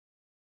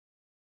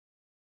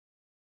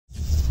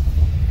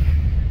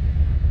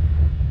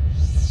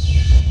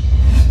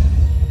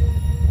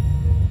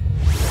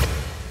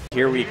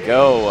Here we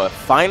go.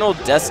 Final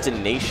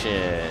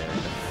Destination.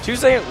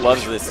 2Saint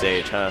loves this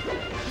stage, huh?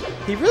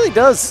 He really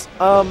does.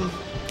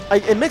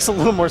 It makes a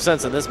little more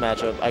sense in this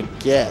matchup, I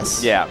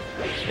guess. Yeah.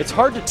 It's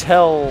hard to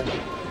tell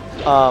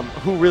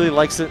who really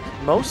likes it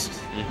most.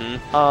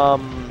 Again,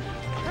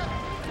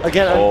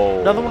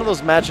 another one of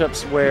those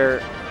matchups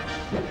where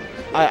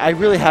I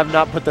really have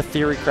not put the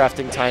theory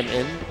crafting time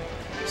in,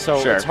 so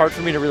it's hard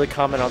for me to really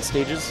comment on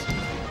stages.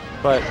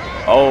 But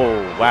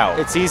wow,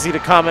 it's easy to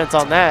comment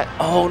on that.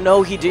 Oh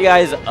no, he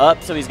DI's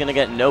up, so he's gonna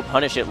get no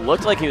punish. It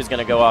looked like he was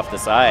gonna go off the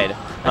side.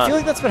 I feel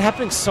like that's been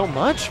happening so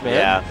much, man.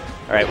 Yeah.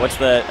 All right, what's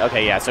the...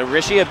 Okay, yeah, so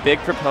Rishi, a big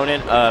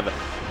proponent of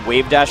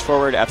wave dash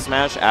forward F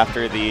smash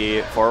after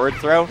the forward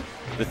throw.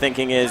 The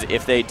thinking is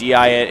if they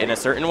DI it in a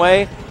certain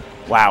way...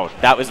 Wow,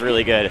 that was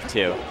really good,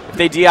 too. If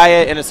they DI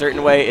it in a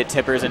certain way, it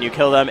tippers and you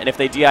kill them. And if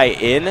they DI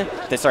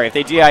if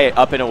they DI it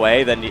up and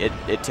away, then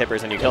it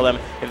tippers and you kill them.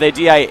 If they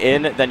DI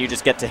in, then you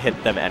just get to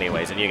hit them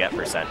anyways, and you get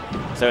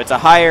 %. So it's a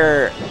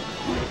higher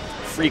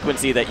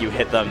frequency that you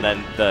hit them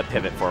than the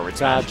pivot forward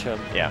smash. Gotcha.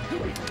 Yeah.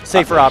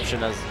 Safer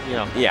option, as you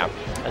know. Yeah.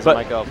 As it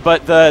might go.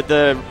 But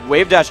the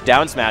wave dash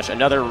down smash,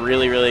 another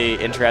really, really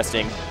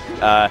interesting,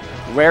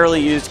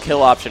 rarely used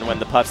kill option when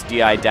the puffs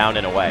DI down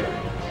and away.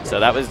 So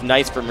that was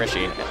nice from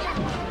Rishi.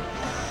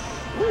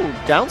 Ooh,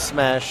 down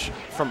smash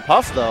from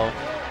Puff, though.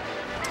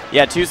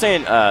 Yeah,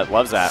 2Saint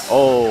loves that.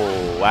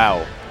 Oh,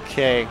 wow.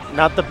 Okay,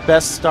 not the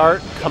best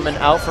start coming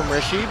out from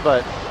Rishi,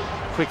 but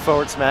quick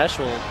forward smash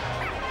will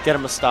get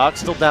him a stock.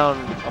 Still down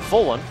a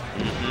full one.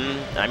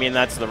 I mean,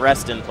 that's the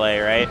rest in play,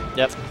 right?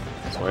 Yep.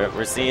 So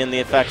we're seeing the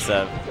effects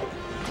of.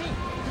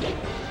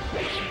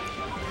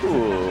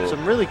 Ooh.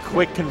 Some really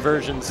quick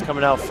conversions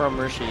coming out from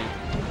Rishi.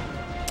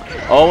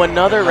 Oh,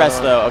 another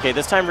rest though. Okay,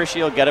 this time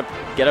Rishi will get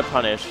a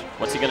punish.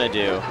 What's he gonna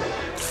do?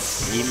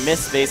 He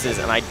missed spaces,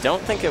 and I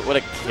don't think it would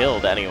have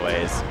killed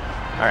anyways.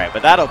 All right,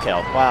 but that'll kill.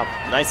 Wow,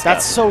 nice stuff.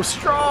 That's so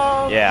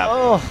strong. Yeah.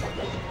 Oh,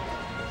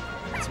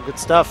 some good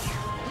stuff.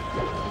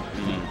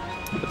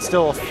 But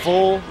still a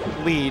full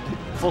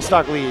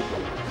stock lead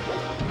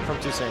from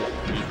 2Saint.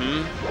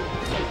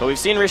 But we've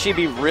seen Rishi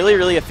be really,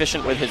 really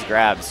efficient with his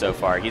grabs so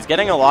far. He's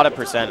getting a lot of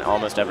 %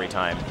 almost every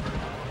time,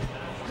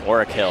 or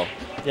a kill.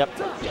 Yep.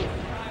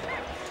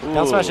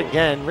 Down smash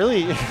again.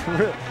 Really,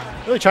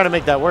 really trying to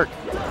make that work.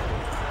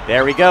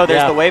 There we go.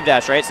 There's the wave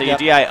dash, right? So you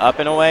DI up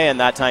and away,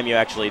 and that time you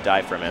actually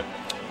die from it.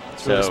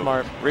 It's really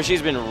smart.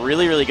 Rishi's been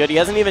really, really good. He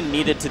hasn't even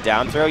needed to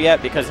down throw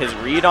yet because his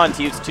read on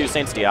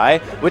 2Saint's DI,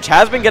 which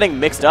has been getting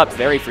mixed up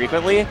very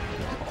frequently.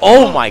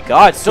 Oh my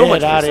God, so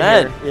much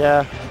percent.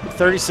 Yeah.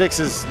 36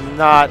 is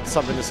not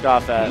something to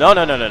scoff at.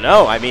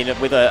 No. I mean,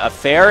 with a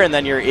fair, and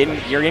then you're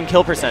in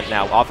kill %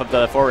 now off of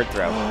the forward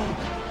throw.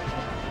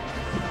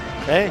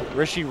 Hey,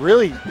 Rishi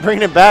really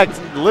bringing it back.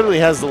 Literally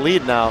has the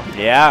lead now.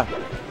 Yeah.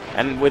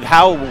 And with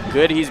how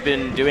good he's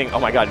been doing, oh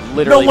my God,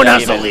 literally no one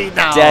has the lead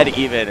now. Dead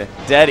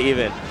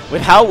even.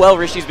 With how well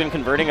Rishi's been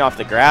converting off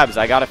the grabs,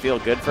 I gotta feel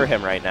good for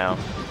him right now.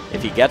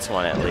 If he gets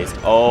one at least.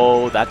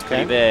 Oh, that's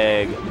pretty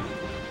big.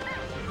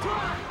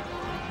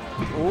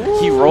 Ooh,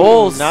 he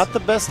rolls. Not the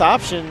best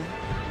option.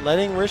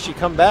 Letting Rishi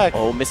come back.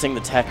 Oh, missing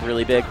the tech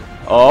really big.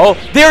 Oh,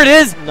 there it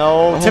is.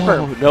 No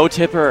tipper. No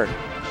tipper.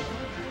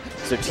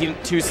 So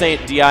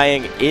 2Saint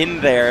DIing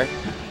in there,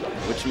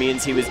 which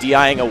means he was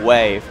DIing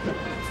away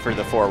for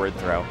the forward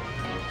throw.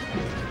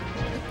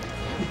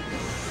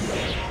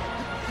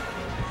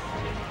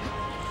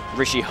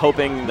 Rishi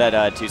hoping that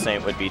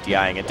 2Saint would be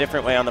DIing a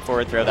different way on the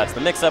forward throw. That's the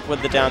mix-up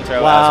with the down throw,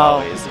 as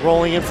always.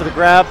 Rolling in for the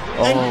grab,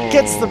 and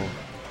gets the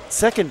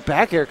second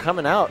back air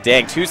coming out.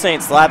 Dang,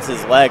 2Saint slaps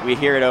his leg. We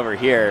hear it over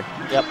here.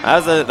 Yep.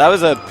 That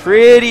was a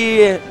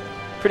pretty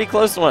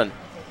close one.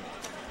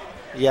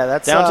 Yeah,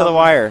 that's down to the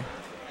wire.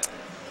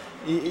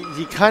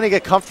 You kind of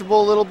get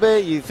comfortable a little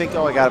bit. You think,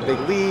 oh, I got a big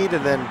lead,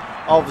 and then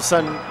all of a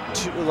sudden,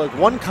 like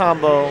one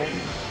combo,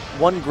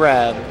 one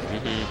grab,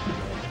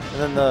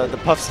 and then the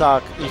puff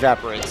stock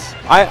evaporates.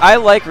 I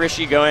like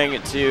Rishi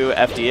going to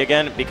FD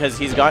again because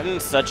he's gotten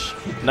such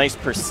nice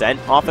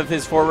 % off of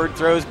his forward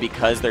throws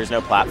because there's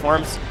no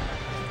platforms.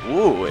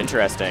 Ooh,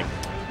 interesting.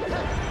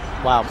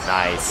 Wow.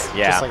 Nice.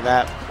 Yeah. Just like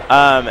that.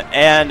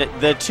 And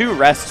the 2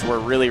 rests were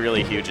really,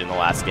 really huge in the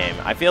last game.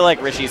 I feel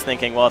like Rishi's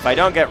thinking, well, if I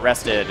don't get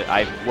rested,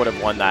 I would have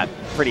won that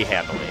pretty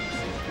handily.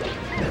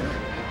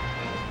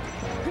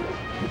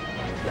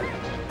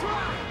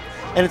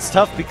 And it's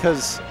tough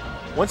because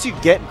once you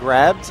get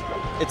grabbed,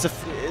 it's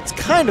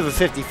kind of a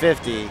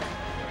 50-50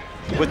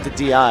 with the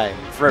DI.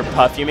 For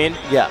Puff, you mean?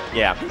 Yeah.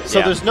 Yeah.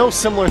 So there's no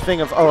similar thing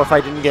of, oh, if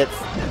I didn't get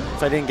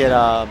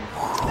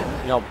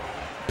you know,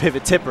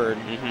 pivot tippered,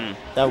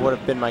 that would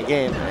have been my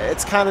game.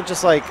 It's kind of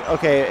just like,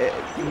 okay,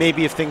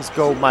 maybe if things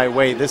go my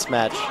way this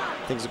match,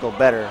 things will go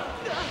better.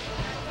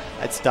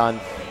 It's done.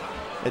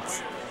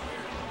 It's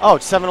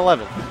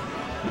 7-11.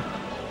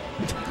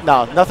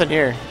 No, nothing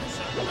here.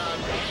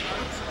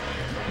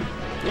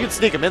 You can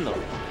sneak him in,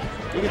 though.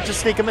 You can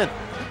just sneak him in.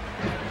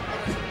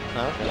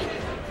 No?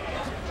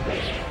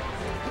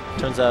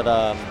 Turns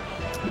out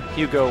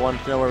Hugo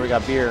wanted to know where we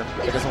got beer.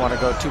 He doesn't want to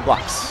go 2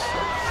 blocks.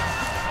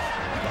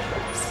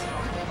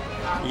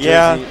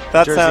 Yeah,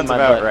 that Jersey sounds my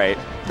about butt. right.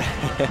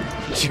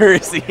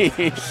 Jersey.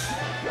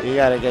 You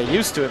gotta get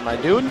used to it, my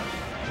dude.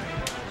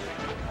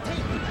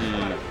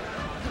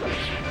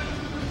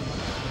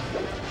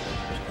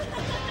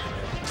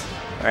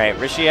 All right,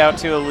 Rishi out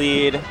to a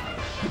lead.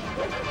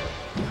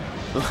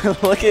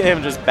 Look at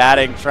him just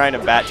batting, trying to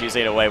bat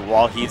 2Saint away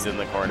while he's in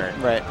the corner.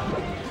 Right.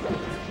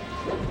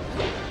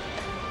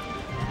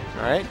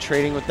 All right,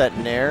 trading with that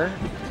nair.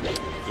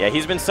 Yeah,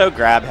 he's been so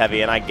grab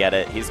heavy, and I get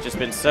it. He's just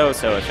been so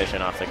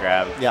efficient off the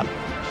grab. Yeah.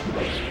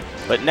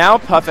 But now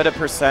Puff at a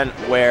percent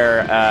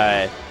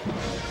where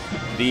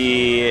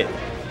the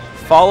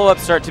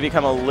follow-ups start to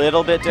become a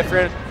little bit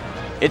different.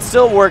 It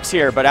still works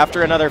here, but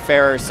after another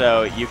fair or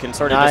so, you can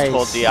sort of just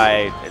hold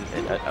DI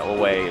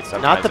away.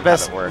 Not the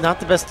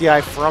best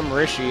DI from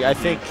Rishi. I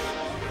think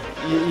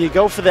you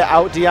go for the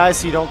out DI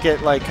so you don't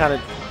get like kind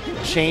of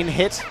chain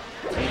hit,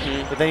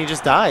 but then you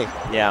just die.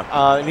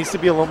 Yeah. It needs to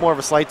be a little more of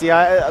a slight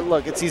DI.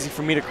 Look, it's easy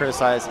for me to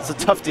criticize. It's a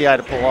tough DI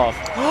to pull off.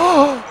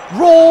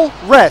 Roll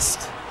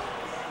rest.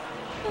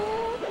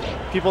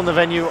 People in the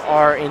venue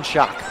are in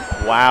shock.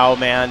 Wow,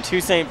 man.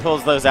 2Saint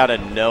pulls those out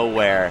of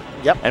nowhere.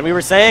 Yep. And we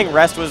were saying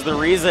rest was the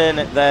reason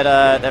that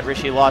that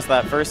Rishi lost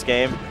that first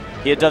game.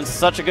 He had done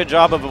such a good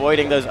job of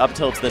avoiding those up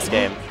tilts this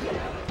game.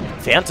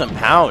 Phantom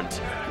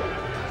Pound.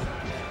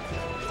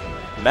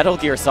 Metal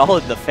Gear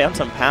Solid, the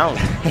Phantom Pound.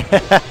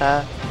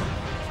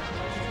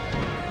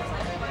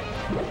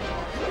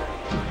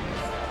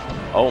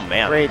 Oh,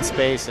 man. Great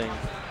spacing.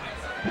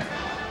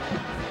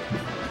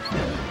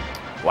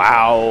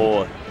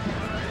 Wow.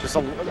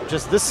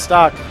 Just this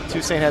stock,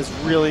 2Saint has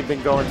really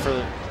been going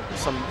for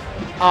some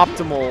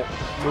optimal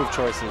move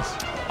choices.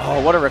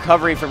 Oh, what a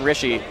recovery from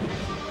Rishi.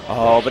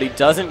 Oh, but he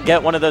doesn't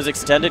get one of those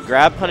extended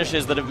grab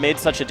punishes that have made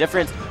such a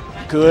difference.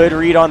 Good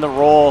read on the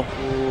roll.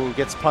 Ooh,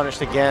 gets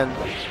punished again.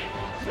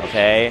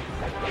 Okay.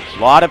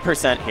 Lot of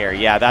percent here.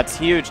 Yeah, that's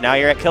huge. Now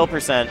you're at kill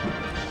percent.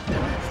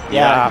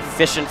 Yeah,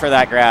 fishing for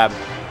that grab.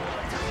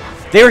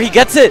 There, he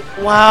gets it.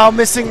 Wow,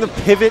 missing the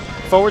pivot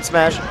forward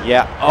smash.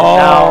 Yeah.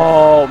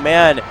 Oh,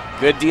 man.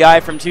 Good DI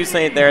from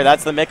 2Saint there.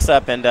 That's the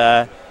mix-up, and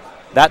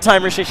that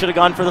time Rishi should have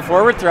gone for the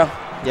forward throw.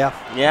 Yeah.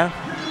 Yeah.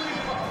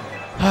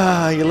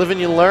 You live and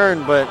you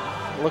learn, but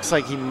it looks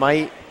like he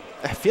might.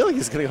 I feel like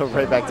he's going to go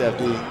right back to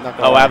FD. Not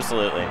gonna lie.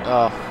 Absolutely.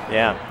 Oh.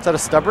 Yeah. Is that a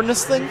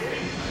stubbornness thing?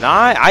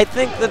 Nah, I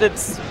think that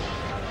it's...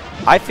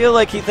 I feel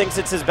like he thinks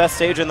it's his best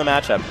stage in the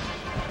matchup.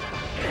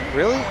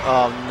 Really?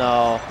 Oh,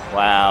 no.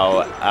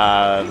 Wow.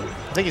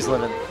 I think he's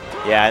living.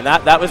 Yeah, and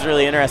that was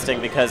really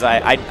interesting because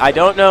I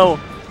don't know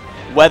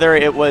whether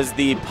it was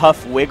the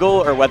Puff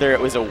wiggle or whether it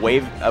was a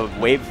wave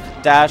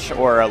dash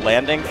or a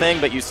landing thing,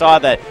 but you saw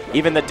that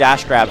even the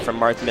dash grab from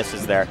Marth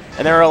misses there.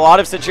 And there are a lot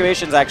of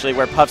situations actually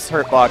where Puff's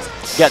hurt box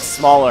gets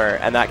smaller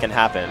and that can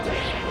happen.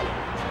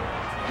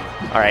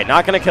 All right,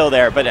 not going to kill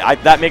there, but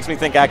that makes me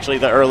think actually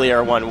the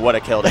earlier one would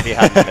have killed if he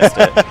hadn't missed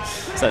it.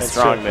 It's a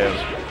strong move.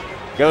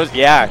 Goes,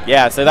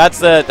 yeah. So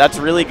that's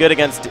really good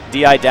against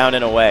DI down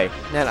and away.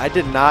 Man, I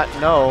did not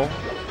know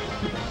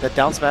that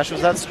down smash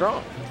was that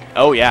strong.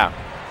 Oh yeah.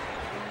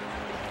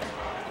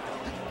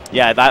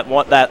 Yeah, that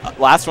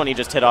last one he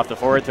just hit off the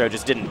forward throw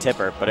just didn't tip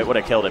her, but it would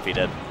have killed if he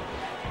did.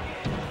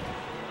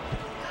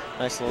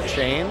 Nice little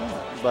chain,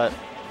 but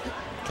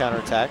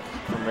counterattack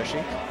from Rishi.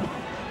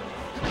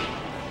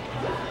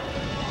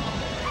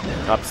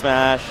 Up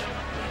smash.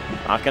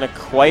 Not going to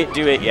quite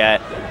do it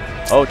yet.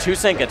 Oh,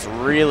 2Saint gets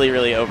really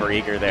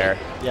overeager there.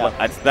 Yeah.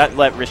 That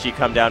let Rishi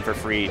come down for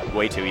free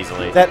way too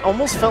easily. That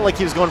almost felt like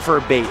he was going for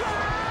a bait.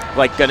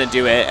 Like, going to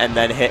do it and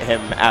then hit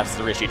him as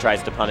Rishi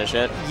tries to punish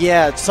it.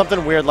 Yeah, it's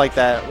something weird like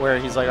that where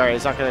he's like, all right,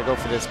 he's not going to go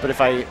for this. But if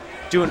I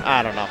do an,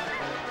 I don't know.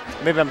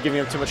 Maybe I'm giving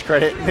him too much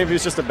credit. Maybe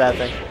it's just a bad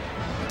thing.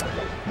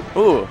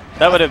 Ooh,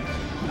 I would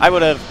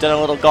have done a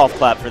little golf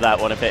clap for that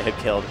one if it had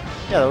killed.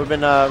 Yeah, that would have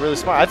been really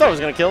smart. I thought it was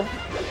going to kill.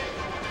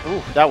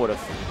 Ooh, that would have.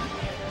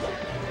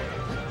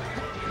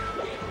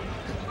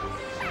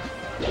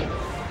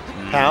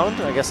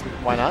 Pound, I guess,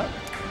 why not?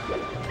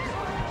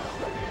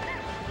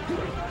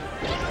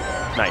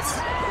 Nice.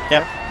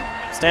 Yep.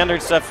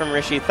 Standard stuff from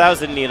Rishi.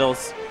 1,000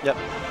 needles. Yep.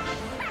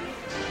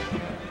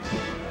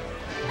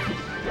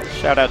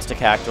 Shoutouts to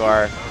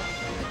Cactuar.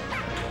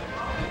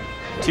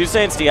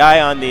 2Saint's DI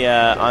on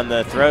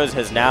the throws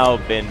has now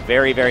been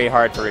very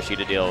hard for Rishi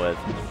to deal with.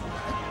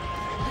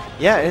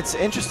 Yeah, it's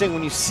interesting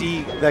when you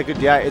see that good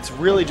DI. It's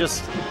really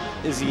just,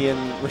 is he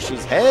in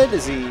Rishi's head?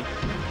 Is he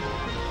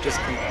just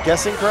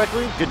guessing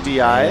correctly? Good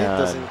DI,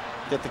 doesn't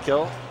get the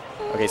kill.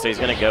 Okay, so he's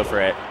going to go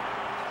for it.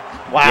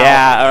 Wow.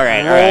 Yeah, all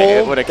right.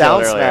 It would have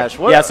killed earlier. Smash.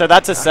 Yeah, so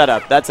that's a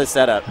setup. That's a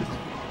setup.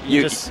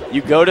 You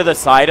go to the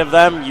side of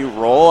them, you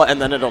roll,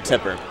 and then it'll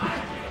tip her.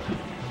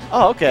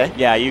 Oh, okay.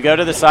 Yeah, you go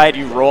to the side,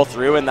 you roll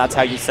through, and that's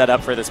how you set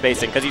up for the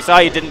spacing. Because you saw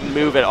he didn't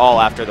move at all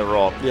after the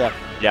roll. Yeah.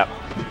 Yep.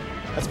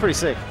 That's pretty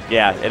sick.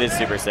 Yeah, it is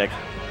super sick.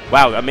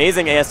 Wow,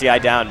 amazing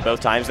ASDI down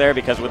both times there,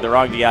 because with the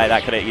wrong DI,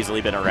 that could have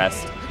easily been a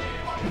rest.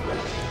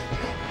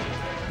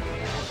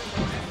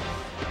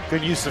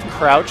 Good use of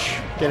crouch,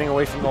 getting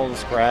away from all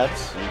those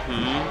grabs.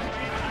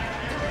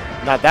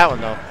 Not that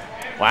one, though.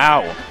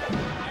 Wow.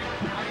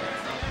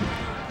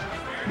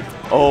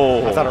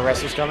 Oh. I thought a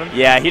rest was coming.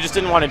 Yeah, he just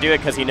didn't want to do it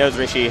because he knows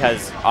Rishi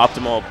has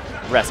optimal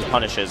rest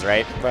punishes,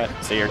 right? Right.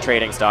 So you're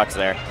trading stocks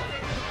there.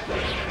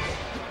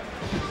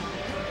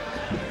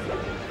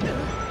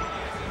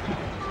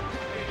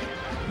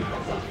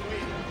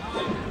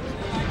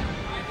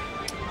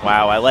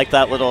 Wow, I like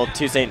that little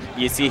 2Saint.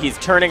 You see he's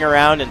turning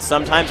around, and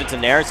sometimes it's a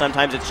nair,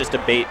 sometimes it's just a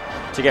bait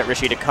to get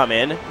Rishi to come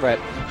in. Right.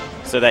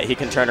 So that he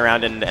can turn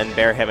around and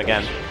bear him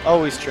again.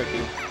 Always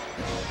tricky.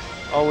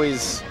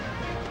 Always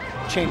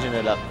changing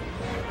it up.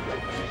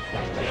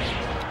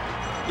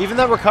 Even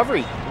that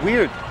recovery,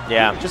 weird.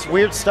 Yeah. Just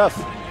weird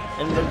stuff.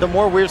 And the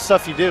more weird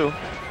stuff you do,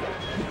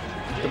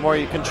 the more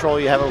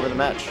control you have over the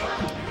match.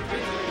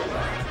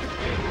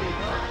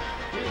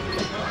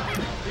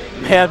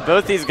 Man,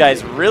 both these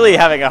guys really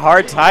having a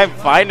hard time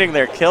finding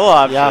their kill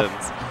options.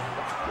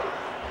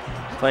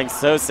 Yeah. Playing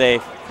so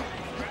safe.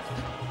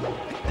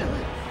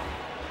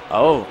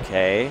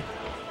 Okay.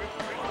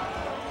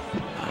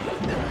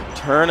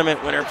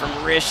 Tournament winner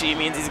from Rishi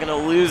means he's going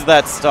to lose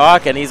that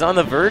stock, and he's on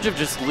the verge of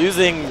just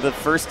losing the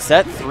first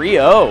set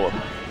 3-0.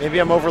 Maybe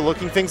I'm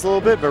overlooking things a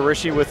little bit, but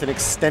Rishi with an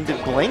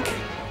extended blink.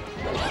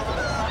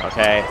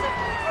 Okay.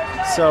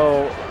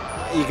 So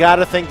you got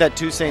to think that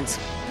 2Saints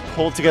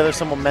pulled together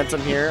some momentum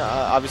here.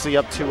 Obviously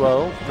up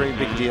 2-0, pretty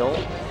big deal.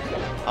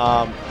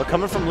 But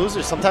coming from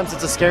losers, sometimes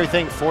it's a scary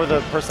thing for the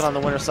person on the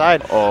winner's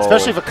side,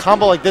 especially if a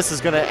combo like this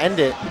is going to end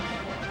it.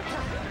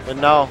 But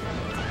no,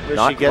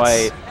 Rishi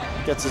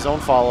gets his own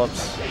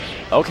follow-ups.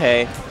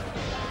 Okay.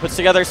 Puts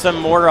together some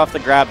more off the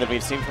grab than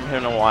we've seen from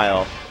him in a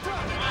while.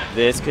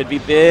 This could be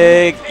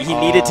big. He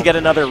needed to get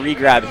another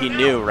re-grab, he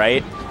knew,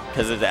 right?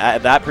 Because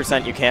at that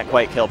percent, you can't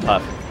quite kill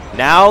Puff.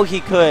 Now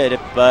he could,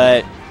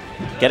 but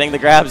getting the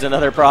grab's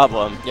another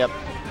problem. Yep.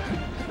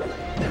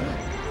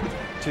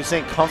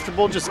 2Saint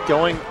comfortable just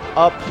going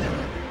up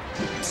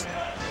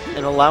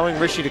and allowing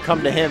Rishi to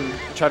come to him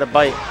and try to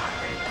bite.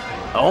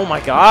 Oh my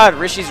god,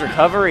 Rishi's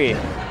recovery.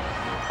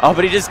 Oh,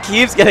 but he just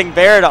keeps getting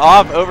bared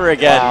off over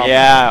again. Wow.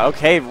 Yeah,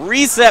 okay.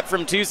 Reset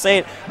from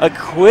 2Saint. A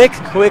quick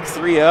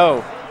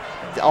 3-0.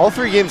 All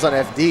 3 games on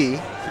FD.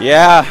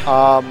 Yeah.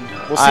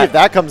 We'll see if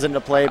that comes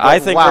into play. But I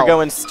think we're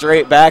going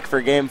straight back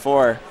for game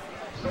 4.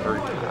 Or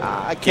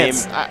game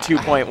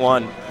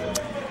 2.1.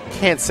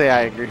 Can't say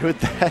I agree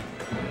with that.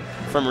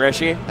 From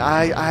Rishi?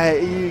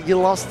 You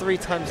lost 3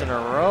 times in a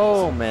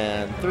row,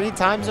 man. 3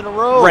 times in a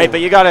row. Right,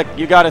 but you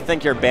gotta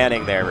think you're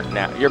banning there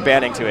now. You're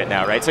banning to it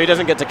now, right? So he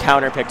doesn't get to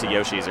counter pick to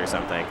Yoshi's or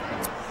something.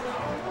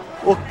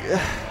 Well,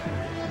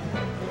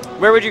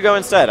 where would you go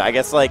instead? I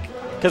guess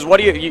because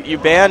what do you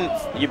ban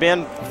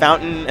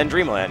Fountain and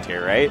Dreamland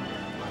here, right?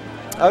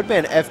 I would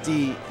ban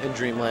FD and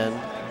Dreamland.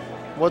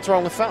 What's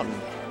wrong with Fountain?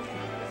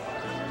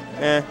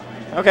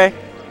 Okay,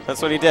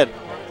 that's what he did.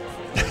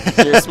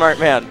 You're a smart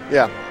man.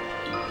 Yeah.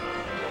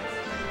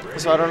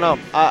 So I don't know.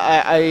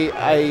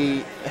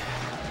 I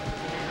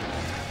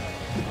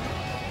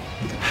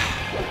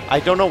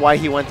don't know why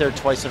he went there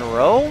twice in a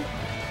row.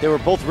 They were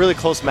both really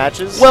close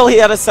matches. Well, he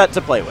had a set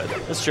to play with.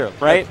 That's true,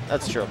 right?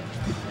 That's true.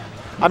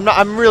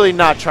 I'm really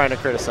not trying to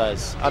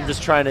criticize. I'm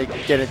just trying to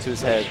get into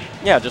his head.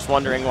 Yeah, just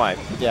wondering why.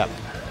 Yeah.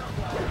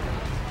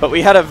 But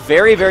we had a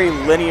very, very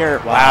linear.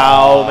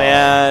 Wow,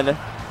 man.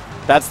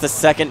 That's the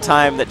second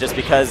time that just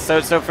because.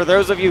 So for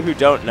those of you who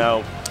don't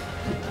know,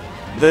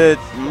 the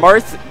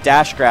Marth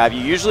dash grab,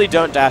 you usually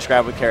don't dash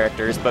grab with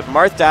characters, but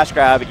Marth dash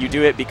grab, you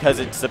do it because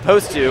it's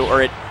supposed to,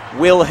 or it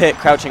will hit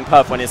crouching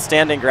Puff when his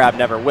standing grab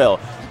never will.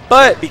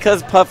 But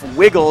because Puff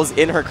wiggles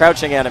in her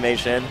crouching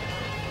animation,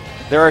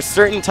 there are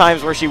certain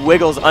times where she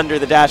wiggles under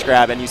the dash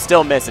grab and you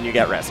still miss and you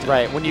get rested.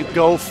 Right, when you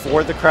go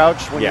for the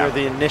crouch, when you're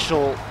the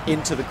initial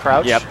into the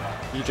crouch,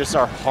 you just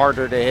are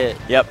harder to hit.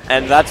 Yep,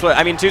 and that's what,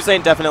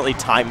 2Saint definitely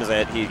times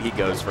it. He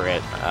goes for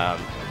it.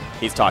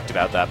 He's talked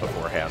about that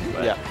beforehand.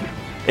 But yeah.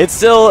 It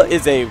still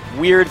is a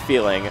weird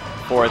feeling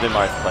for the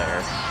Marth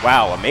player.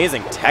 Wow,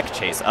 amazing tech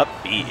chase up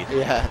B.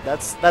 Yeah,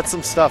 that's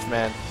some stuff,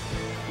 man.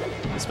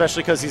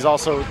 Especially because he's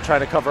also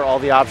trying to cover all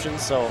the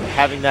options, so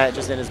having that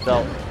just in his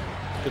belt,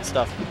 good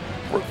stuff.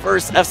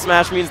 Reverse F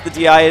smash means the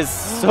DI is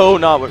so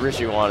not what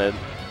Rishi wanted.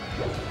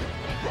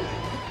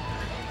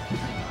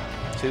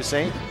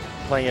 2Saint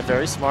playing it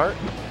very smart.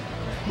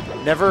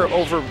 Never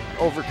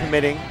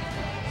over-committing.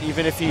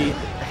 Even if he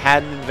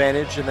had an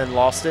advantage and then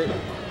lost it,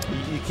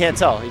 you can't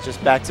tell. He's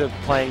just back to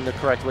playing the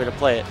correct way to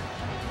play it,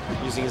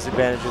 using his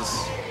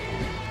advantages.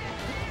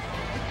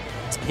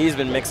 He's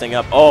been mixing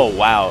up. Oh,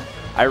 wow.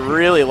 I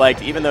really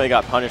liked, even though he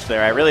got punished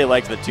there, I really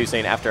liked the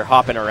 2Saint after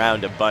hopping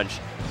around a bunch.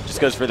 Just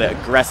goes for the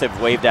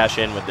aggressive wave dash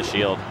in with the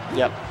shield.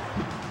 Yep.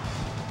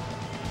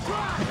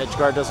 Edge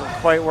guard doesn't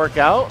quite work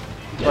out,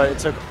 but it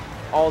took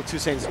all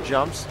 2Saint's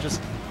jumps.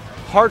 Just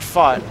hard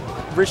fought.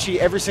 Rishi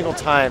every single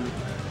time.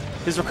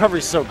 His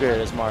recovery's so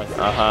good as Marth.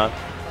 Uh-huh.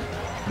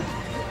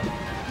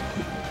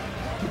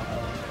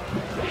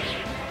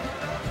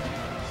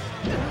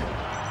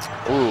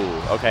 Ooh,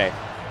 okay.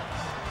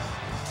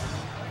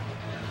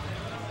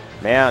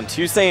 Man,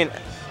 2Saint,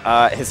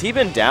 has he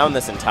been down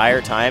this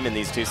entire time in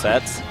these 2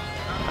 sets?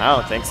 I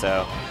don't think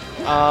so.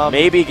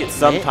 Maybe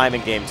sometime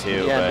in game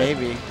 2. Yeah, but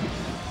maybe.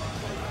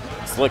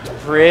 It's looked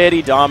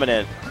pretty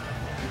dominant.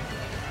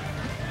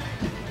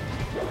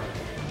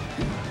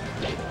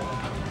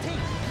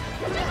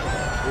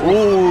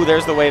 Ooh,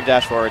 there's the wave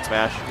dash forward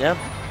smash. Yeah,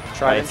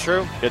 tried and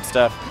true. Good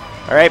stuff.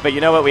 All right, but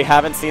you know what we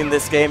haven't seen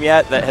this game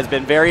yet that has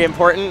been very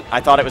important? I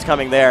thought it was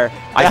coming there.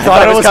 I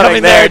thought it was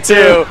coming there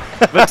too.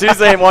 But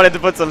 2Saint wanted to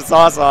put some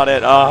sauce on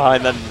it. Oh,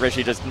 and then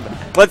Rishi just,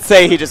 let's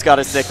say he just got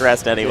a sick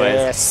rest anyways.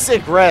 Yeah,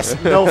 sick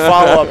rest, no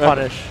follow-up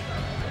punish.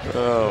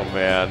 Oh,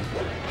 man.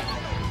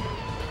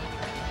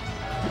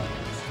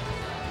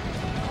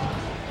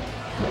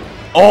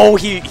 Oh,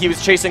 he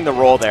was chasing the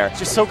roll there.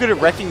 Just so good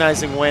at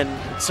recognizing when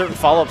certain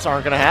follow-ups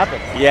aren't going to happen.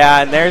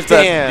 Yeah, and there's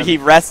the, he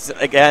rests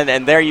again,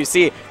 and there you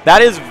see.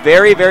 That is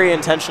very, very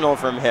intentional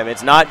from him.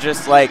 It's not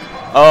just like,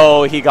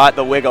 oh, he got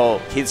the wiggle.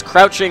 He's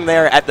crouching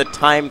there at the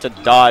time to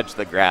dodge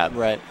the grab.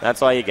 Right.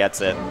 That's why he gets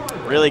it.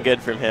 Really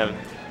good from him.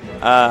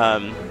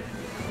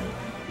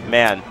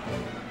 Man.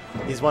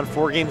 He's won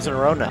 4 games in a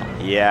row now.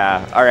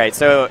 Yeah. All right,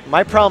 so.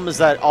 My problem is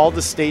that all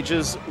the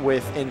stages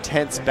with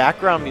intense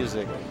background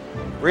music,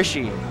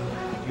 Rishi,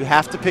 you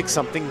have to pick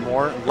something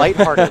more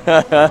lighthearted.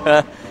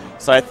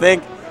 So I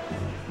think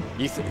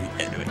we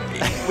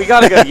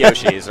got to go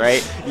Yoshi's,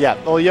 right?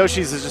 Yeah. Well,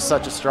 Yoshi's is just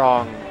such a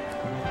strong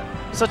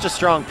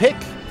pick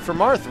for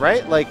Marth,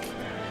 right? Like,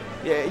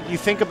 you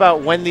think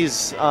about when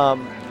these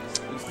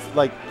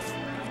like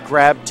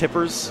grab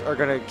tippers are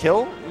gonna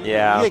kill.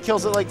 Yeah. It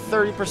kills at like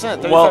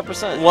 30%,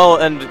 35%. Well,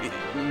 and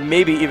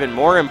maybe even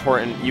more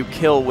important, you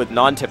kill with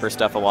non-tipper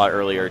stuff a lot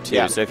earlier too.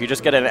 Yeah. So if you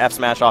just get an F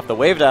smash off the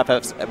wave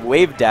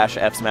dash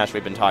F smash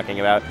we've been talking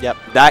about, yep,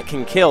 that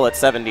can kill at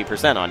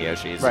 70% on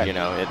Yoshi's. Right. You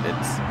know,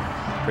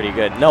 it's pretty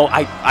good. No,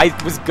 I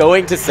was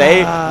going to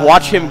say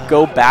watch him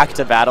go back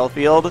to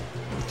Battlefield,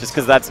 just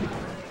because that's.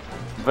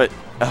 But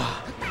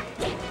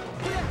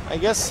I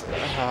guess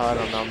I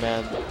don't know,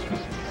 man.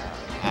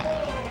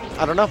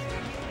 I don't know.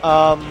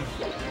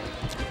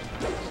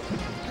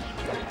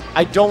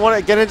 I don't want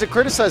to get into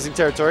criticizing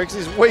territory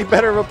because he's way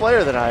better of a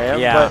player than I am.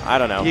 Yeah, but I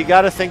don't know. You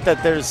got to think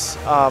that there's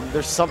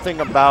something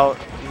about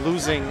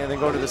losing and then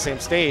going to the same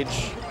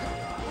stage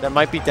that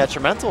might be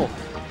detrimental.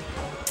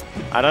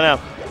 I don't know.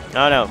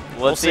 I don't know.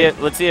 Let's see it.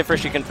 Let's see if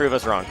Rishi can prove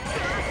us wrong.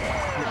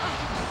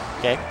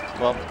 Okay.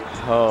 Well.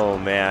 Oh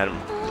man.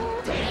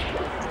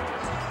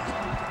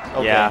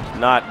 Okay. Yeah.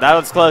 That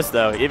was close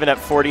though. Even at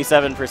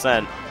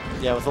 47%.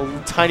 Yeah, with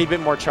a tiny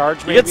bit more charge,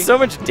 maybe. You get so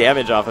much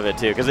damage off of it,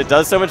 too, because it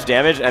does so much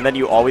damage, and then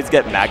you always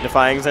get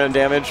magnifying zone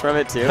damage from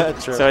it, too.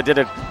 True. So it did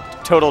a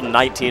total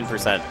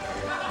 19%.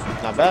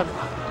 Not bad.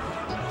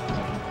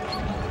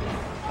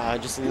 I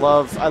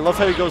love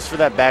how he goes for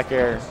that back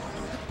air.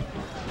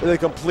 It really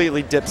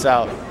completely dips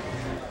out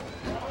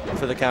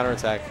for the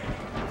counterattack.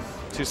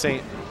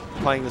 2Saint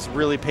playing this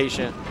really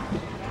patient.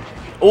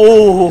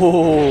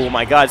 Oh,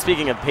 my God.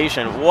 Speaking of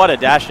patient, what a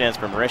dash dance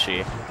from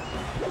Rishi.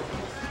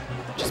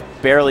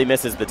 Barely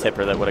misses the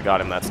tipper that would have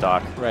got him that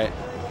stock. Right.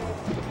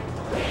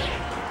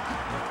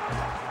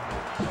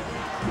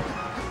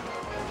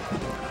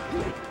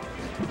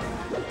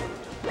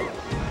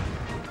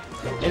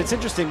 And it's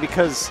interesting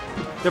because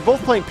they're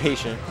both playing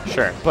patient.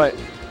 Sure. But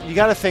you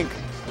got to think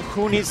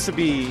who needs to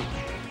be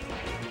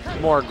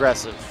more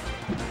aggressive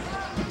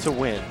to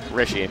win.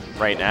 Rishi,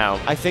 right now.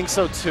 I think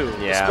so too.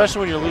 Yeah.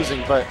 Especially when you're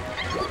losing. But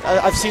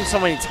I've seen so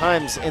many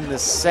times in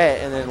this set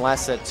and then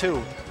last set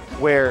too,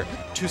 where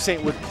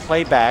 2Saint would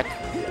play back.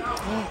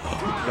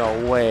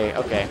 No way.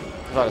 Okay. I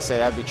was about to say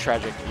that'd be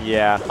tragic.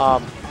 Yeah.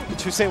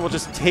 2Saint will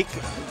just take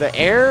the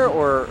air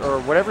or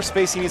whatever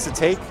space he needs to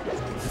take,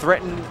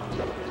 threaten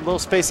a little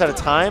space at a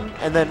time,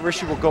 and then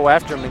Rishi will go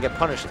after him and get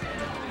punished.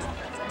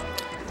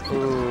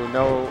 Ooh,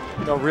 no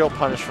real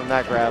punish from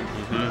that grab.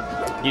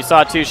 Mm-hmm. You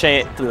saw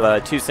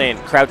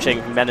 2Saint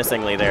crouching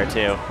menacingly there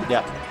too.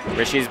 Yeah.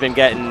 Rishi's been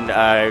getting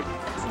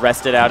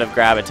rested out of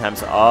grab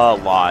attempts a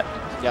lot.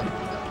 Yep.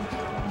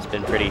 It's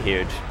been pretty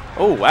huge.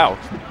 Oh, wow.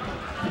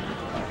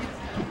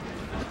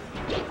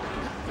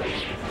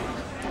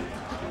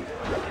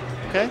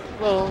 Okay,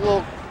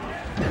 little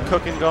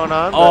cooking going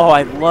on. Oh,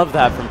 I love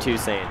that from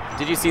 2Saint.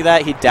 Did you see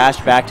that? He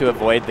dashed back to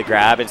avoid the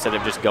grab instead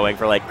of just going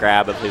for like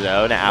grab of his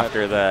own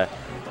after the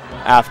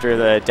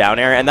down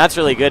air, and that's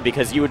really good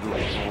because you would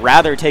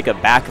rather take a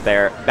back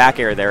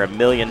air there a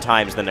million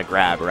times than a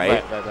grab,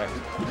 right? Right.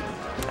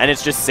 And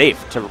it's just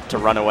safe to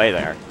run away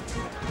there.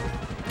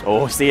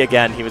 Oh, see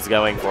again, he was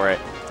going for it.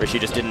 Rishi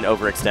just didn't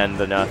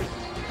overextend enough.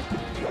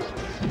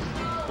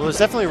 Well, there's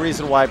definitely a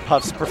reason why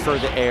Puffs prefer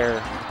the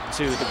air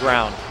to the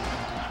ground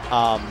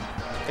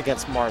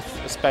against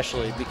Marth,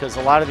 especially because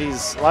a lot of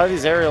these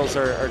aerials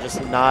are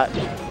just not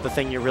the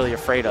thing you're really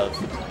afraid of.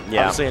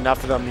 Yeah. Obviously,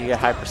 enough of them, you get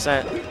high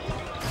percent.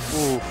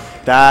 Ooh.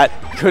 That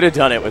could have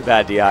done it with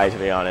bad DI, to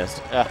be honest.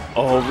 Yeah.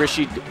 Oh,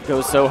 Rishi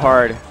goes so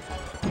hard.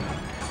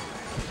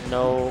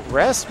 No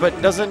rest,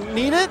 but doesn't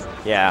need it?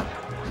 Yeah.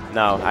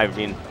 No, I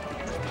mean,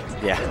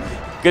 yeah.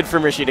 Good for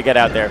Rishi to get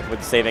out there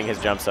with saving his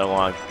jump so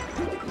long.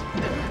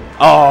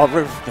 Oh,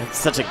 that's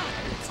such a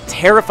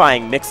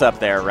terrifying mix-up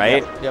there,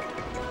 right? Yep.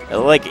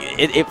 Like,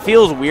 it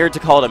feels weird to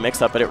call it a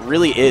mix-up, but it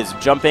really is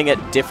jumping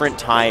at different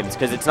times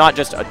because it's not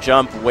just a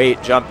jump,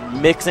 wait, jump.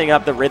 Mixing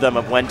up the rhythm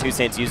of when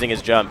 2Saint's using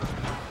his jump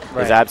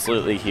is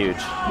absolutely huge.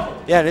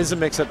 Yeah, it is a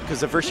mix-up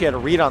because if Rishi had a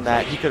read on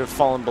that, he could have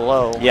fallen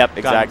below. Yep,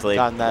 exactly.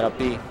 Gotten that up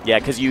B. Yeah,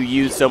 because you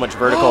used so much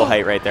vertical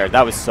height right there.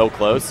 That was so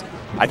close.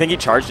 I think he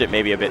charged it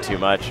maybe a bit too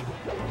much.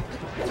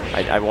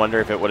 I wonder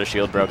if it would have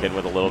shield broken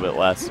with a little bit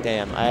less.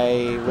 Damn,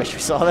 I wish we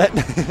saw that.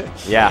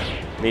 Yeah,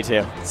 me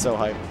too. So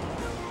hype.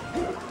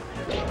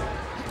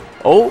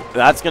 Oh,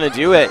 that's going to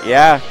do it,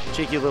 yeah.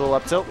 Cheeky little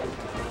up tilt.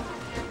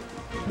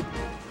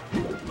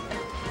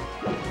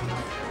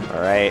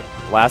 All right,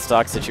 last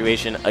stock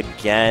situation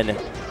again.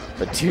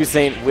 But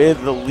 2Saint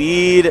with the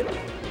lead.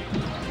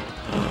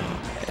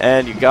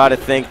 And you got to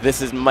think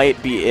this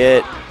might be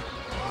it.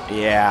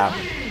 Yeah.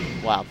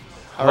 Wow.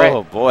 All right.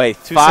 Oh, boy.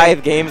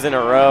 5 games in a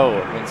row.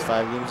 Wins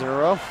 5 games in a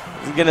row.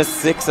 He's going to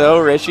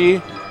 6-0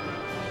 Rishi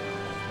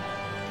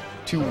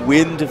to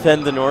win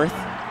Defend the North.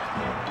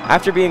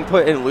 After being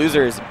put in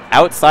losers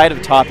outside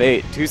of top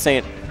 8,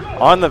 2Saint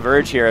on the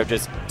verge here of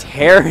just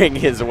tearing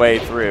his way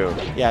through.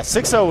 Yeah,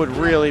 6-0 would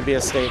really be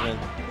a statement.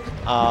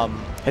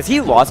 Has he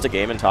lost a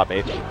game in top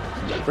 8?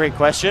 Great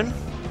question.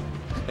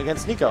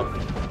 Against Nico.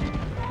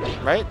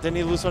 Right? Didn't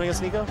he lose one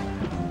against Nico?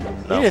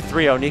 No. He did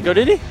 3-0 Nico,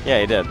 did he?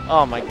 Yeah, he did.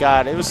 Oh my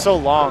god, it was so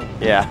long.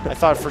 Yeah. I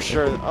thought for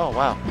sure. Oh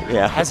wow.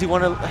 Yeah. Has he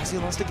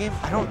lost a game?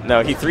 I don't.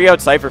 No, he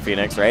 3-0'd Cypher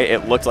Phoenix, right?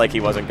 It looked like he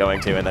wasn't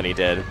going to, and then he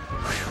did.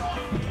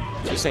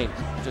 2Saint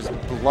just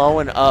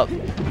blowing up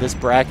this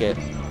bracket.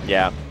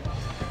 Yeah.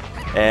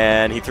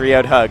 And he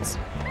 3-0'd Hugs.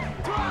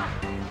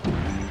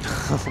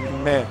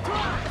 Oh man.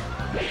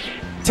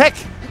 Tech.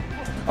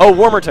 Oh,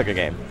 Warmer took a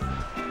game.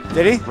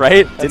 Did he?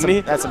 Right? Didn't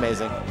he? That's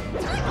amazing.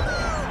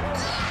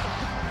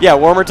 Yeah,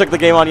 Warmer took the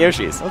game on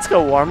Yoshi's. Let's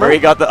go, Warmer. Where he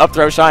got the up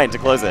throw shine to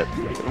close it.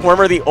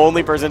 Warmer the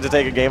only person to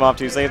take a game off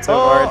 2Saint so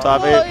far in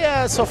top 8.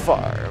 Yeah, so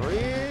far.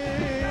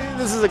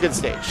 This is a good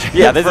stage.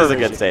 Yeah, this is a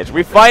good stage.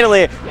 We're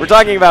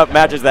talking about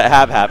matches that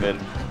have happened.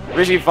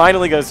 Rishi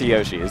finally goes to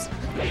Yoshi's.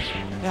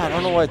 Yeah, I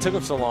don't know why it took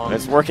him so long.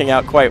 It's working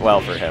out quite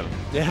well for him.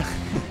 Yeah.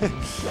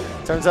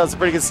 Turns out it's a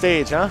pretty good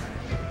stage, huh?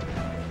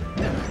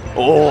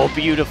 Oh,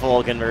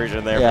 beautiful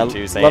conversion there from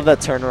 2Saint. Love that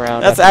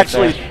turnaround. That's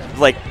actually,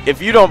 like, if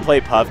you don't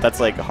play Puff, that's,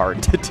 like,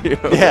 hard to do.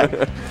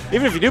 Yeah.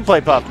 Even if you do play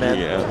Puff, man.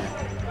 Yeah.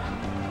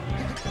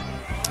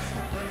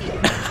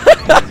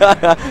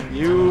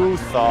 You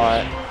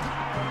thought.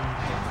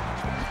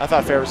 I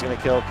thought Fair was going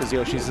to kill because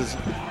Yoshi's is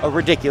a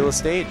ridiculous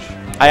stage.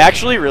 I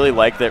actually really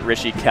like that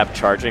Rishi kept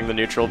charging the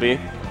neutral B.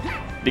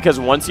 Because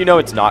once you know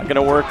it's not going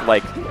to work,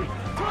 like...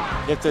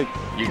 You have to...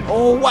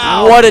 Oh,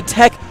 wow. What a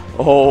tech...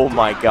 Oh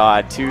my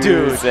god,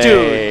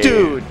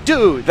 2Saint.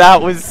 Dude.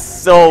 That was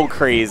so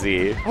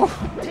crazy.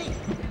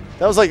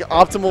 That was like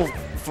optimal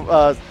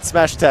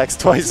smash attacks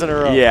twice in a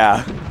row.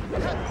 Yeah.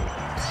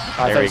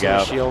 There we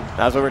go. Shield.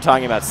 That's what we're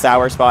talking about.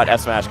 Sour spot, F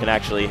smash can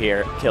actually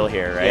kill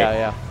here, right?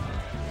 Yeah.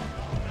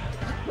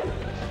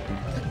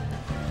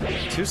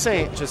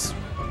 2Saint just...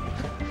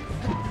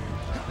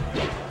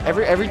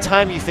 Every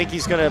time you think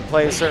he's going to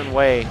play a certain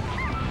way,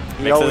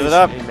 he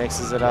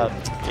mixes it up.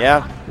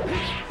 Yeah.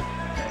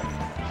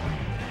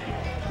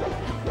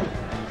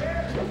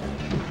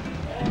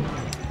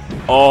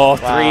 Oh,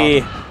 wow.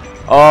 3.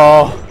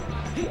 Oh.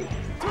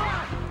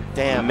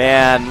 Damn.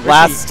 Man,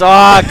 last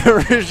stock.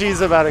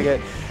 Rishi's about to get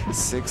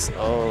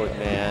 6-0,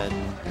 man.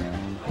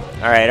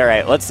 All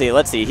right. Let's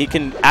see. He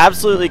can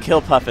absolutely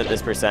kill Puff at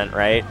this percent,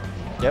 right?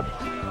 Yep.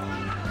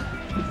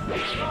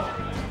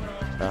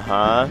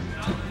 Uh-huh.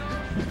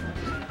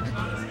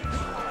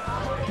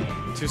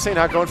 2Saint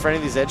not going for any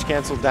of these edge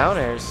canceled down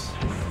airs.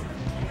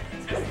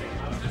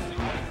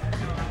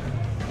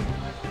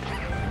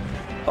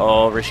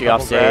 Oh, Rishi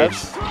off stage.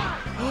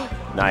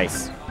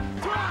 Nice.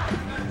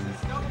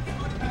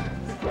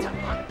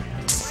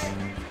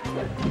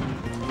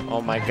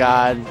 Oh my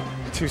god.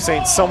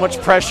 2Saint so much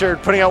pressure,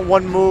 putting out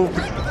one move.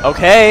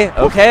 Okay.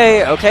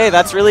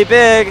 That's really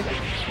big.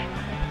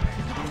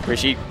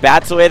 Rishi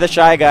bats away the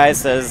Shy Guy,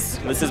 says,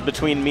 this is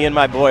between me and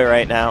my boy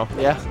right now.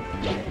 Yeah.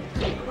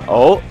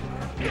 Oh.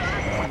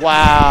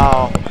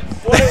 Wow.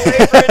 What a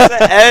way for it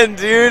to end,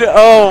 dude.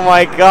 Oh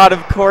my god,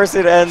 of course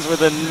it ends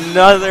with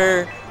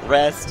another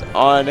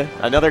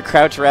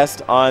crouch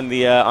rest on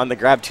the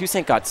grab.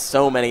 2Saint got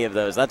so many of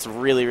those. That's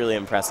really, really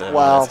impressive,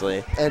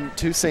 honestly. And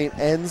 2Saint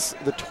ends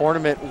the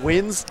tournament,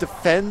 wins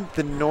Defend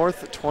the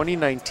North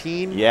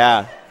 2019.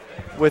 Yeah.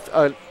 With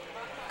a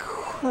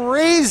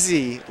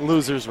crazy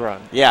losers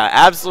run. Yeah,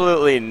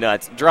 absolutely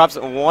nuts. Drops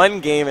 1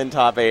 game in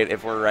top 8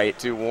 if we're right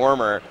to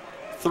Warmer.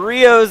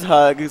 3-0's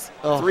Hugs,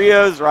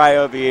 3-0's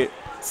Ryobeat,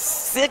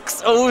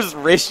 6-0's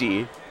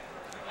Rishi,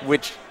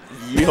 which,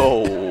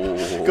 yo.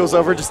 Goes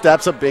over, just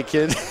daps up Big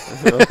Kid.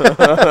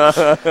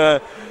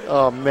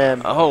 Oh,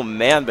 man. Oh,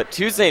 man, but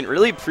 2Saint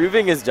really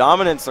proving his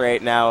dominance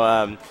right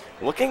now.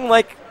 Looking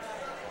like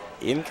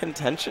in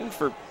contention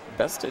for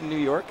best in New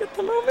York at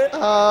the moment?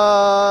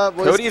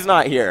 Cody's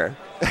not here.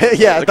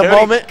 Yeah, at the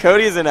moment.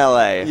 Cody's in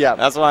LA. Yeah.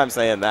 That's why I'm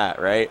saying that,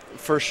 right?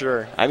 For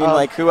sure. I mean,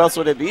 like, who else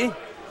would it be?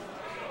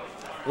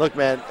 Look,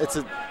 man, it's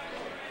a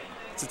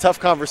tough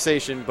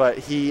conversation, but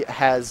he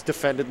has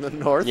defended the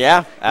North.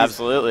 Yeah,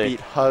 absolutely. He's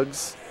beat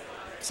Hugs,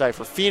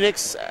 Cypher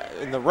Phoenix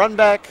in the run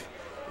back,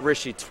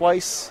 Rishi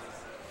twice.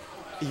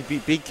 He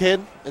beat Big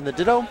Kid in the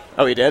Ditto.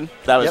 Oh, he did?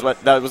 That was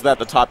was that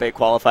the top 8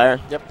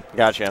 qualifier? Yep.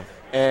 Gotcha.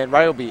 And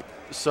Ryo beat.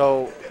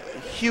 So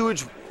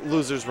huge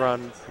losers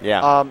run.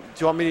 Yeah.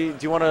 Do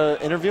you want to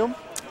interview him?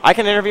 I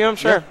can interview him,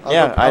 sure.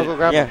 Yeah, I'll go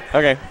grab him.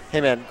 Okay.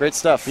 Hey, man, great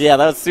stuff. Yeah,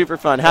 that was super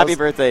fun. Happy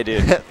birthday,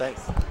 dude.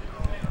 Thanks.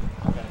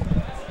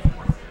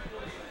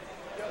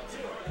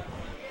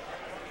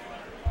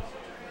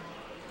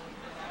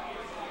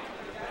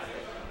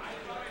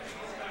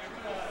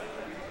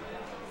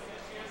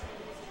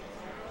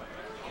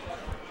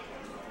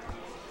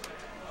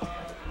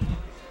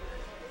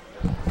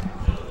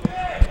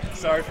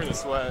 Sorry for the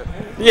sweat.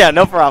 Yeah,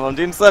 no problem.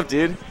 Dude, what's up,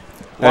 dude?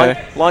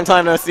 Long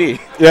time no see.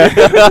 Yeah.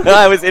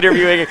 I was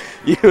interviewing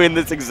you in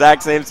this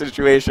exact same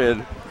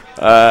situation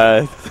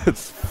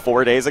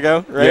 4 days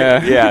ago, right?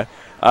 Yeah.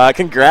 Yeah.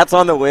 Congrats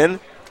on the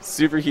win.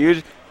 Super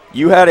huge.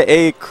 You had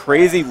a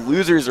crazy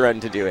losers run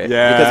to do it.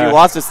 Yeah. Because you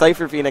lost to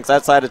Cypher Phoenix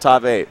outside of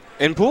top 8.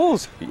 In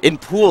pools. In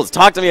pools.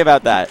 Talk to me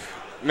about that.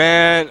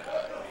 Man,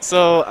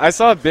 so I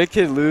saw Big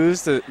Kid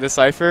lose to the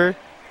Cypher,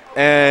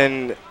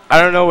 and I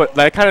don't know what,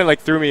 that kind of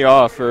like threw me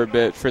off for a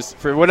bit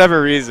for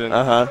whatever reason.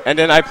 And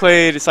then I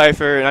played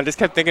Cypher, and I just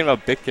kept thinking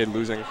about Big Kid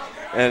losing.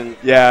 And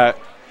yeah,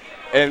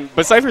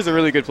 but Cypher's a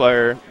really good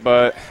player,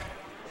 but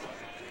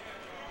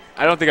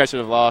I don't think I should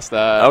have lost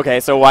that. Okay,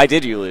 so why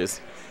did you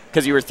lose?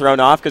 Because you were thrown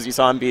off because you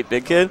saw him beat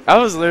Big Kid? I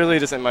was literally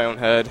just in my own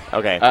head.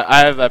 Okay. I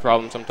have that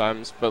problem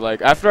sometimes, but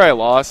like after I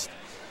lost,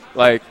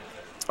 like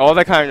all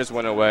that kind of just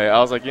went away. I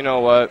was like, you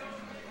know what?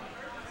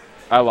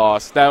 I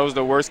lost. That was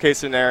the worst case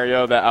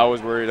scenario that I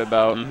was worried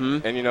about.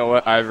 And you know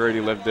what? I've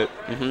already lived it.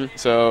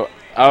 So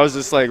I was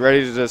just like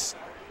ready to just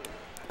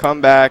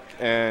come back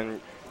and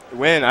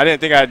win. I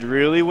didn't think I'd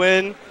really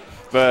win,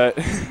 but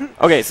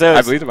okay, so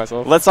I believed in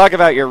myself. Let's talk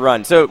about your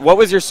run. So what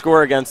was your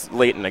score against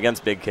Leighton,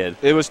 against Big Kid?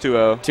 It was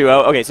 2-0.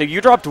 2-0? Okay, so you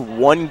dropped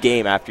one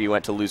game after you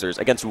went to losers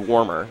against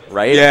Warmer,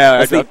 right?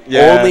 Yeah. That's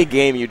the only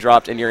game you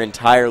dropped in your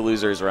entire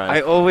losers run.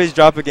 I always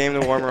drop a game to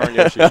Warmer on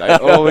Yoshi. I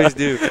always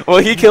do. Well,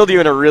 he killed you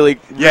in a really,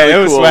 it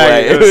was cool swag.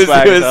 way. It was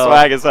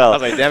swag as hell. I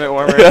was like, damn it,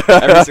 Warmer.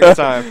 Every single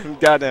time.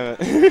 God damn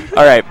it.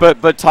 All right,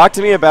 but talk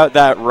to me about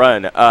that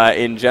run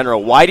in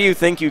general. Why do you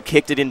think you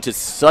kicked it into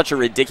such a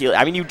ridiculous...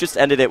 I mean, you just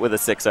ended it with a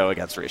 6-0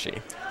 against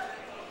Rishi.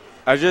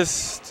 I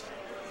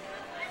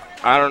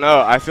don't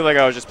know. I feel like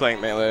I was just playing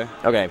melee.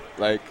 Okay.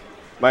 Like,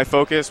 my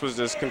focus was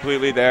just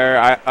completely there.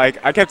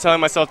 I kept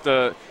telling myself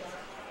we're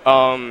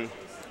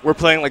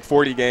playing like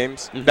 40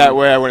 games. That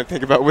way I wouldn't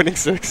think about winning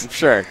 6.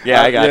 Sure.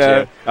 Yeah, I got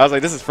you. I was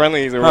like, this is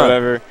friendlies or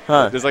whatever.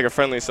 There's like a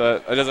friendly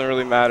set. It doesn't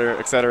really matter,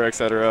 et cetera, et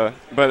cetera.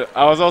 But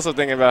I was also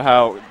thinking about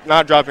how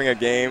not dropping a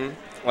game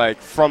like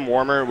from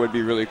Warmer would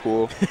be really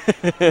cool.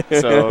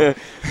 So...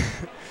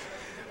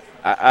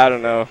 I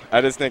don't know.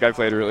 I just think I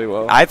played really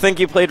well. I think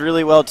you played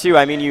really well, too.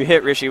 I mean, you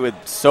hit Rishi with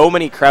so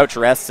many crouch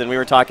rests, and we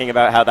were talking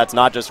about how that's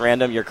not just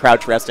random. You're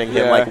crouch resting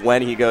him like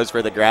when he goes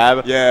for the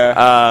grab.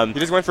 Yeah. He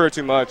just went for it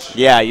too much.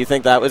 Yeah, you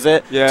think that was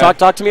it? Yeah.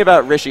 Talk to me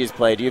about Rishi's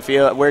play.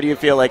 Where do you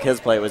feel like his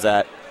play was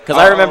at? Because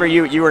I remember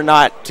you were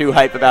not too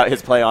hype about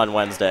his play on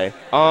Wednesday.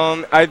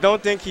 I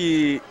don't think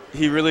he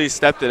really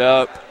stepped it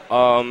up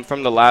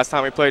from the last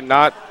time we played.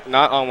 Not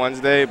on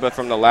Wednesday, but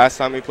from the last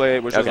time we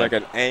played, which was like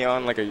an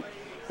Aeon, like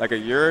a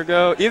year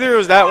ago. Either it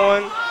was that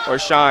one or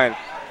Shine,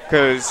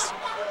 because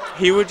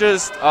he would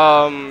just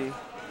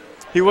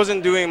he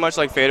wasn't doing much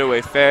like fadeaway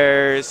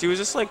fairs. He was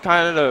just like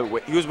kind of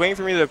he was waiting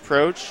for me to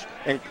approach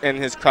and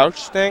his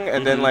crouch thing,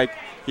 and then like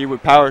he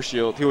would power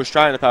shield. He was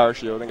trying to power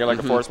shield and get like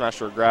a forward smash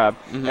or a grab,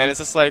 and it's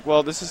just like,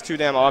 well, this is too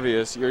damn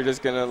obvious. You're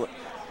just gonna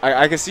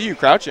I can see you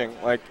crouching.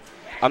 Like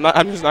I'm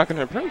just not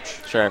gonna approach.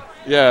 Sure.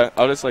 Yeah,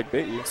 I'll just like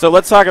bait you. So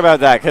let's talk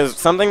about that, because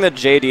something that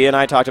JD and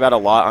I talked about a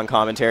lot on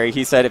commentary.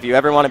 He said if you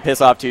ever want to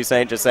piss off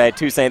 2Saint, just say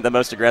 2Saint, the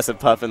most aggressive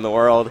puff in the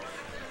world.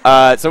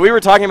 So we were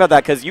talking about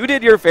that because you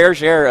did your fair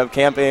share of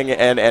camping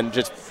and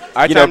just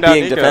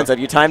being defensive.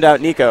 You timed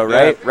out Nico,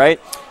 right? Yeah. Right.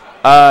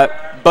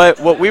 But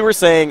what we were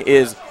saying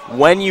is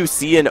when you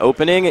see an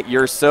opening,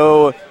 you're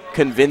so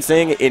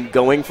convincing in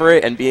going for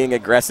it and being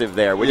aggressive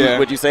there.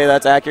 Would you say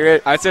that's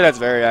accurate? I'd say that's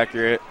very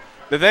accurate.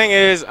 The thing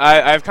is,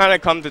 I've kind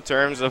of come to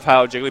terms of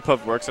how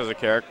Jigglypuff works as a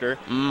character,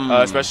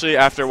 especially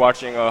after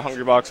watching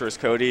Hungrybox vs.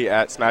 Cody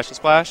at Smash and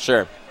Splash.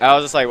 Sure. I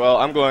was just like, well,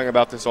 I'm going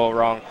about this all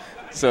wrong.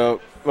 So,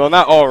 well,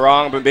 not all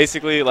wrong, but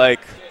basically, like,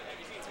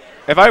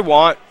 if I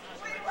want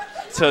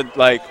to,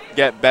 like,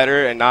 get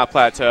better and not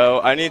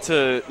plateau, I need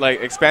to, like,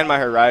 expand my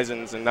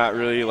horizons and not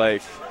really,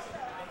 like,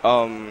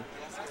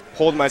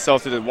 hold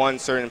myself to the one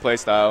certain play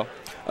style.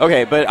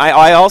 Okay, but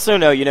I also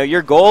know, you know,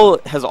 your goal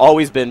has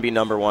always been be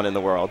 #1 in the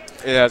world.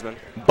 It has been.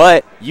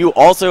 But you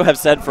also have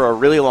said for a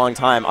really long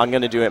time, I'm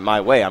going to do it my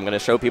way. I'm going to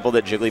show people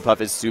that Jigglypuff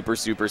is super,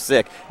 super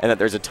sick and that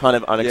there's a ton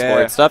of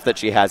unexplored stuff that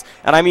she has.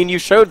 And, I mean, you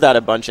showed that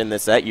a bunch in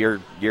this set. Your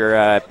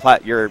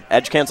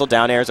edge cancel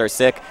down airs are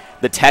sick.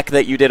 The tech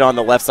that you did on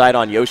the left side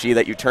on Yoshi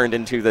that you turned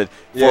into the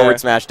forward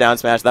smash, down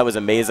smash, that was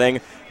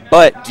amazing.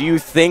 But do you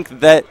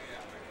think that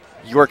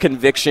your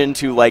conviction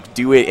to like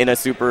do it in a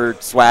super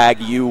swag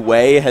you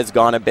way has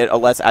gone a bit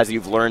less as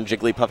you've learned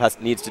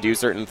Jigglypuff needs to do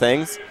certain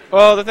things?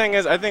 Well, the thing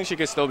is, I think she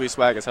could still be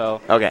swag as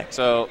hell. Okay.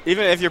 So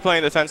even if you're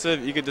playing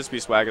defensive, you could just be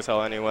swag as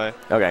hell anyway.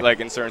 Okay.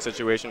 Like in certain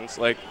situations,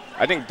 like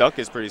I think Duck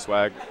is pretty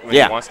swag when he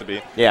wants to be.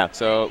 Yeah.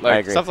 So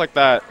like stuff like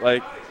that,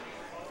 like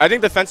I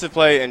think defensive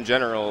play in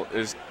general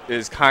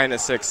is kind of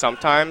sick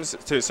sometimes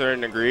to a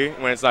certain degree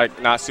when it's like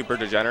not super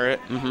degenerate.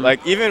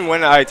 Like even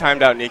when I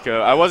timed out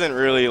Nico, I wasn't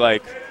really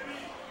like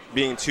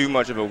being too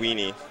much of a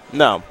weenie.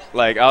 No.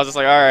 Like, I was just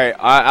like, all right,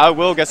 I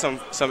will get some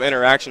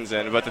interactions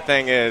in, but the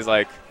thing is,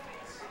 like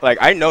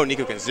I know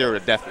Nico can 0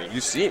 to death me.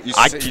 You've seen it.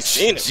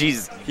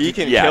 Jeez. He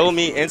can kill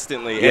me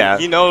instantly, and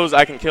he knows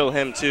I can kill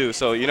him too.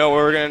 So you know what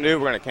we're going to do?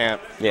 We're going to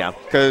camp. Yeah.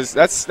 Because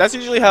that's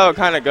usually how it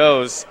kind of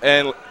goes.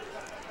 And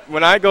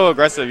when I go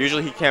aggressive,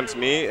 usually he camps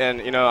me,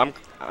 and, you know,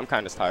 I'm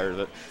kind of tired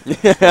of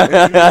it.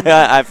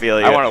 I feel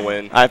you. I want to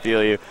win. I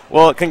feel you.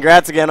 Well,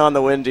 congrats again on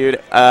the win,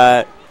 dude.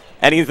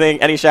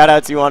 Any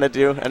shout-outs you want to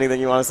do?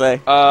 Anything you want to say?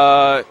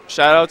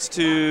 Shout-outs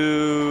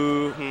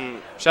to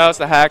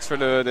Hacks for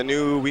the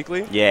new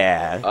weekly.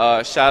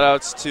 Yeah.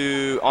 Shout-outs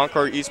to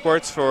Encore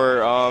Esports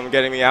for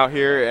getting me out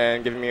here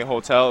and giving me a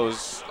hotel. It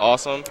was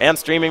awesome. And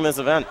streaming this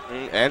event.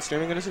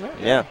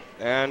 Yeah.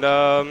 And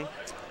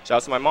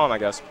shout-outs to my mom, I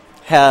guess.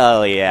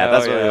 Hell yeah,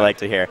 that's what we like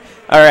to hear.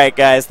 All right,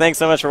 guys, thanks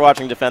so much for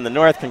watching Defend the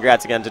North.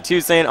 Congrats again to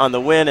 2Saint on the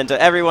win and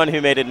to everyone who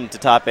made it into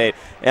top 8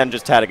 and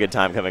just had a good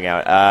time coming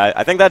out.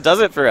 I think that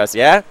does it for us,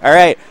 yeah? All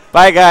right,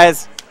 bye,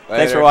 guys. Later.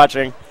 Thanks for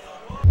watching.